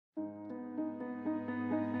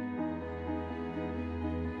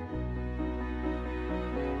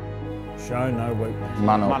Show no weakness.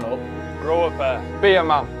 Man up. Man up. Grow a pair. Be a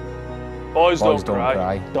man. Boys don't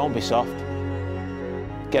cry. Don't be soft.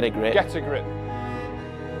 Get a grip. Get a grip.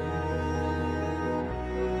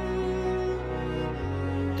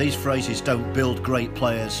 These phrases don't build great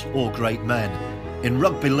players or great men. In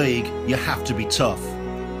rugby league, you have to be tough.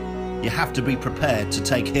 You have to be prepared to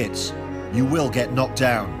take hits. You will get knocked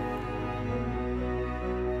down.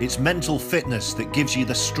 It's mental fitness that gives you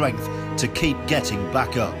the strength to keep getting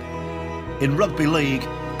back up. In rugby league,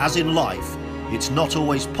 as in life, it's not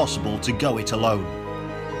always possible to go it alone.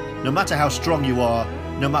 No matter how strong you are,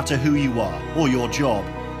 no matter who you are or your job,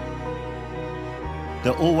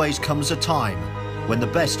 there always comes a time when the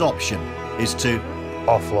best option is to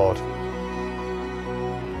Offload.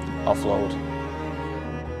 Offload.